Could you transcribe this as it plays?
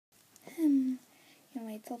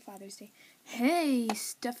wait till Father's Day. Hey,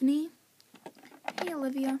 Stephanie. Hey,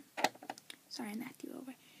 Olivia. Sorry, I knocked you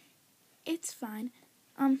over. It's fine.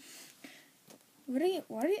 Why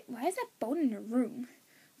is that boat in your room?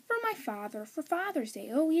 For my father, for Father's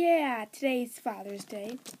Day. Oh, yeah, today's Father's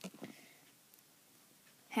Day.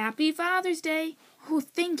 Happy Father's Day. Oh,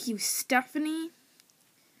 thank you, Stephanie.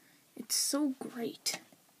 It's so great.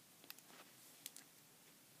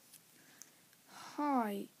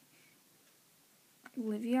 Hi.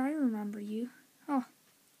 Olivia, I remember you. Oh.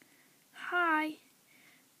 Hi.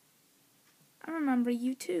 I remember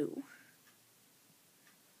you too.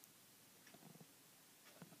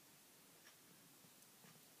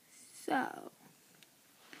 So,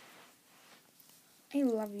 I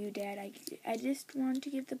love you, Dad. I just wanted to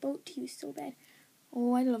give the boat to you so bad.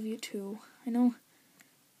 Oh, I love you too. I know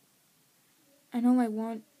I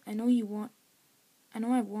want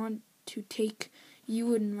to take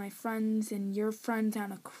you and my friends and your friends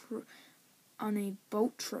on a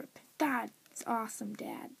boat trip. That's awesome,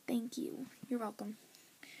 Dad. Thank you. You're welcome.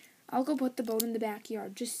 I'll go put the boat in the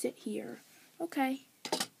backyard. Just sit here. Okay.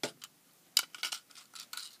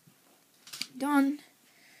 Done.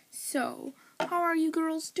 So, how are you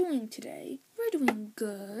girls doing today? We're doing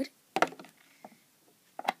good.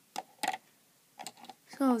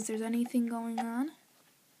 So, is there anything going on?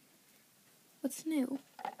 What's new?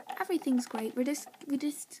 Everything's great. We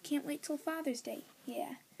just can't wait till Father's Day.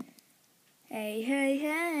 Yeah. Hey, hey,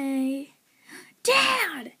 hey.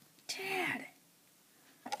 Dad! Dad!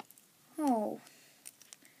 Oh.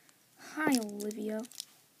 Hi, Olivia.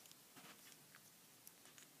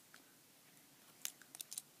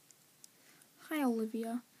 Hi,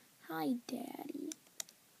 Olivia. Hi, Daddy.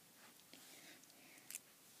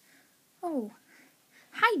 Oh.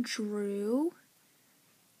 Hi, Drew.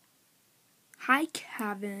 Hi,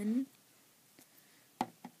 Kevin.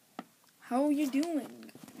 How are you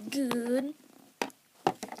doing? Good.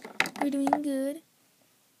 We're doing good.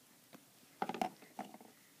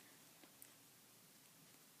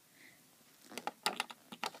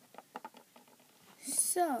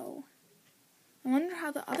 So, I wonder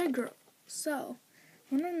how the other girls. So,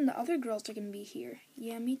 I wonder when the other girls are gonna be here.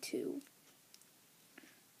 Yeah, me too.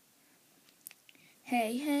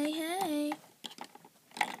 Hey, hey, hey.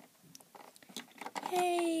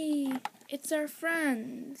 Hey, it's our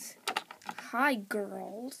friends. Hi,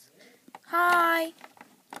 girls. Hi.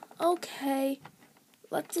 Okay,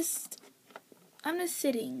 I'm just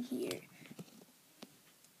sitting here.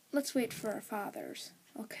 Let's wait for our fathers.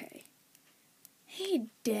 Okay. Hey,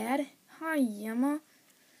 Dad. Hi, Emma.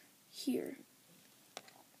 Here.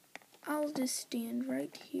 I'll just stand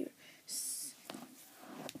right here.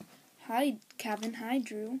 Hi, Kevin. Hi,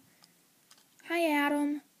 Drew. Hi,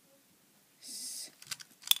 Adam.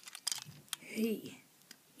 Hey.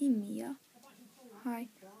 Hey, Mia. Hi.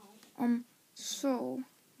 So,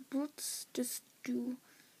 let's just do...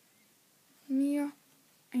 Mia,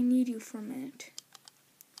 I need you for a minute.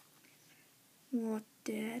 What,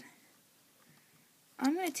 Dad?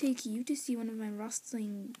 I'm gonna take you to see one of my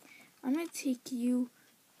wrestling... I'm gonna take you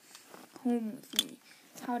home with me.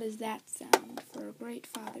 How does that sound for a great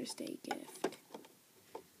Father's Day gift?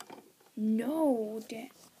 No, Dad.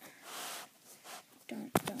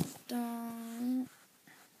 Dun, dun, dun.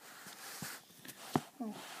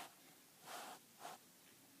 Oh.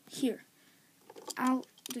 Here. I'll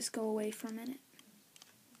just go away for a minute.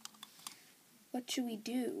 What should we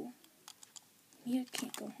do? Mia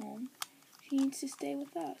can't go home. She needs to stay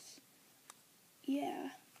with us. Yeah.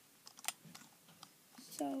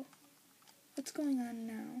 So, what's going on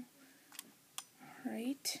now?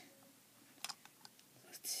 Alright.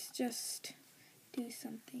 Let's just do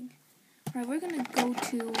something. Alright, we're gonna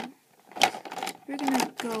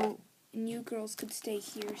go, and you girls could stay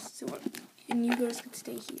here. And you girls could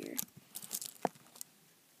stay here.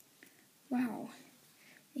 Wow.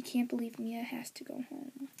 I can't believe Mia has to go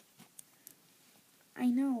home. I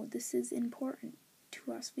know, this is important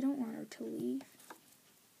to us. We don't want her to leave.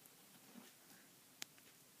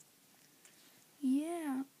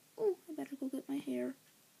 Yeah. Oh, I better go get my hair.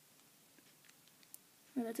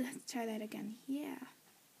 Or let's try that again. Yeah.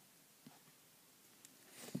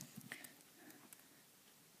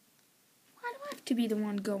 Why do I have to be the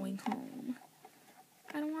one going home?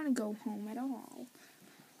 I don't want to go home at all.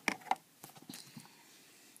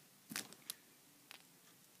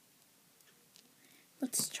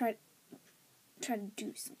 Let's try to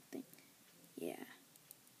do something. Yeah.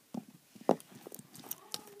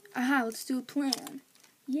 Aha, let's do a plan.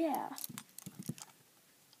 Yeah.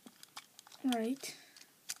 Alright.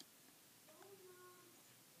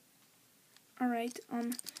 Alright,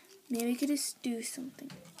 maybe we could just do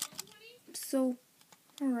something. So,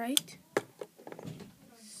 Alright.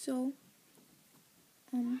 So,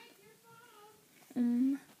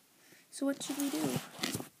 so what should we do?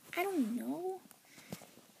 I don't know.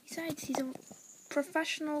 Besides, he's a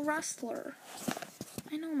professional wrestler.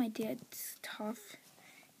 I know my dad's tough,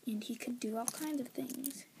 and he could do all kinds of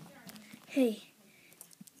things. Hey,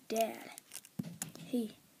 Dad.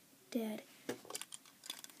 Hey, Dad.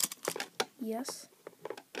 Yes?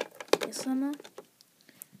 Yes, Emma?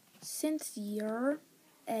 Since you're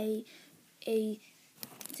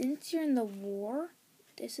since you're in the war,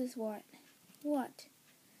 this is what? What?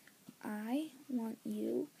 I want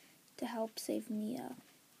you to help save Mia.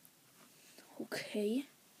 Okay.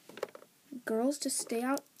 Girls, just stay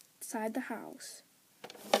outside the house.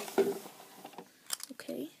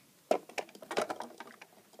 Okay.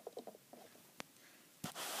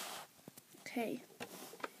 Okay.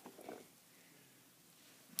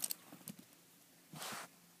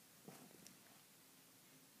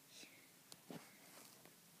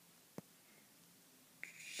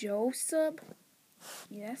 Joseph?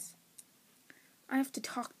 Yes? I have to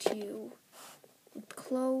talk to you. With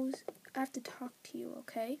clothes, I have to talk to you,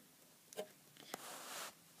 okay?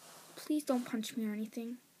 Please don't punch me or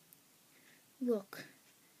anything. Look.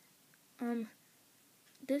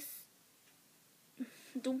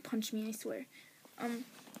 Don't punch me, I swear.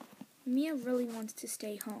 Mia really wants to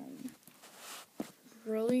stay home.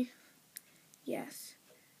 Really? Yes.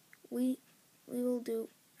 We will do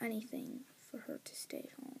anything for her to stay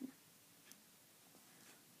home.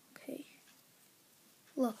 Okay.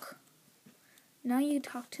 Look. Now you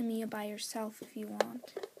talk to Mia by yourself if you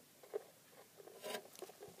want.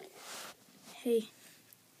 Hey,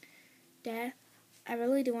 Dad, I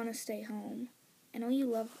really do want to stay home. I know you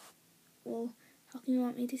love... Well, how can you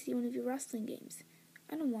want me to see one of your wrestling games?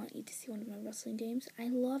 I don't want you to see one of my wrestling games. I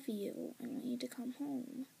love you. I want you to come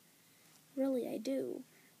home. Really, I do.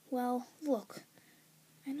 Well, look.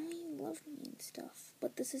 I know you love me and stuff,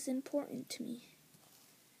 but this is important to me.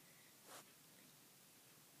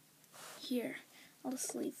 Here, I'll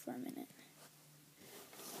just sleep for a minute.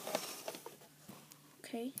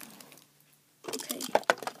 Okay? Okay.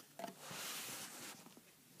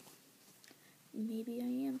 Maybe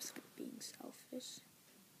I am being selfish.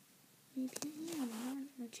 Maybe I am. I'm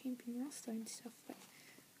not a champion wrestler and stuff, but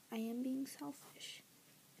I am being selfish.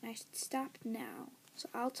 And I should stop now. So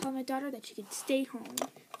I'll tell my daughter that she can stay home.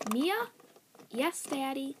 Mia? Yes,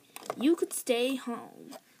 Daddy. You could stay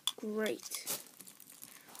home. Great.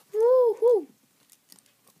 Woo-hoo!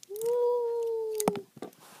 Woo!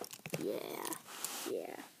 Yeah.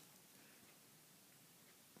 Yeah.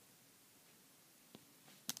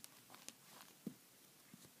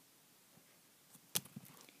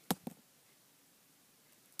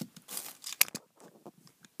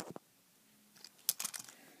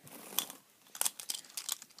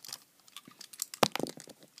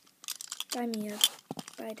 Bye, Mia.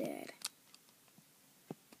 Bye, Dad.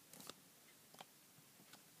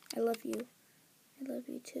 I love you. I love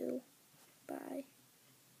you too. Bye.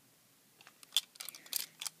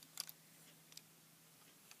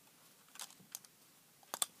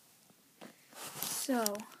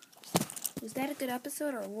 So, was that a good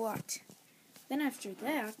episode or what? Then after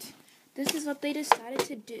that, this is what they decided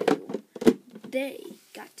to do. They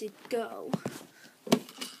got to go.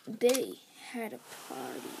 They had a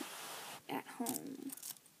party at home.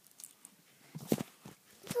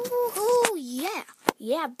 Woohoo! Yeah!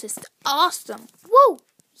 Yeah, just awesome! Woo!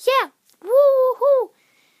 Yeah! Woohoo!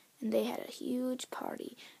 And they had a huge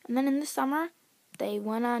party. And then in the summer, they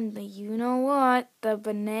went on the you-know-what, the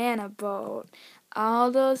banana boat. All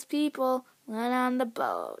those people went on the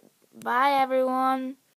boat. Bye, everyone.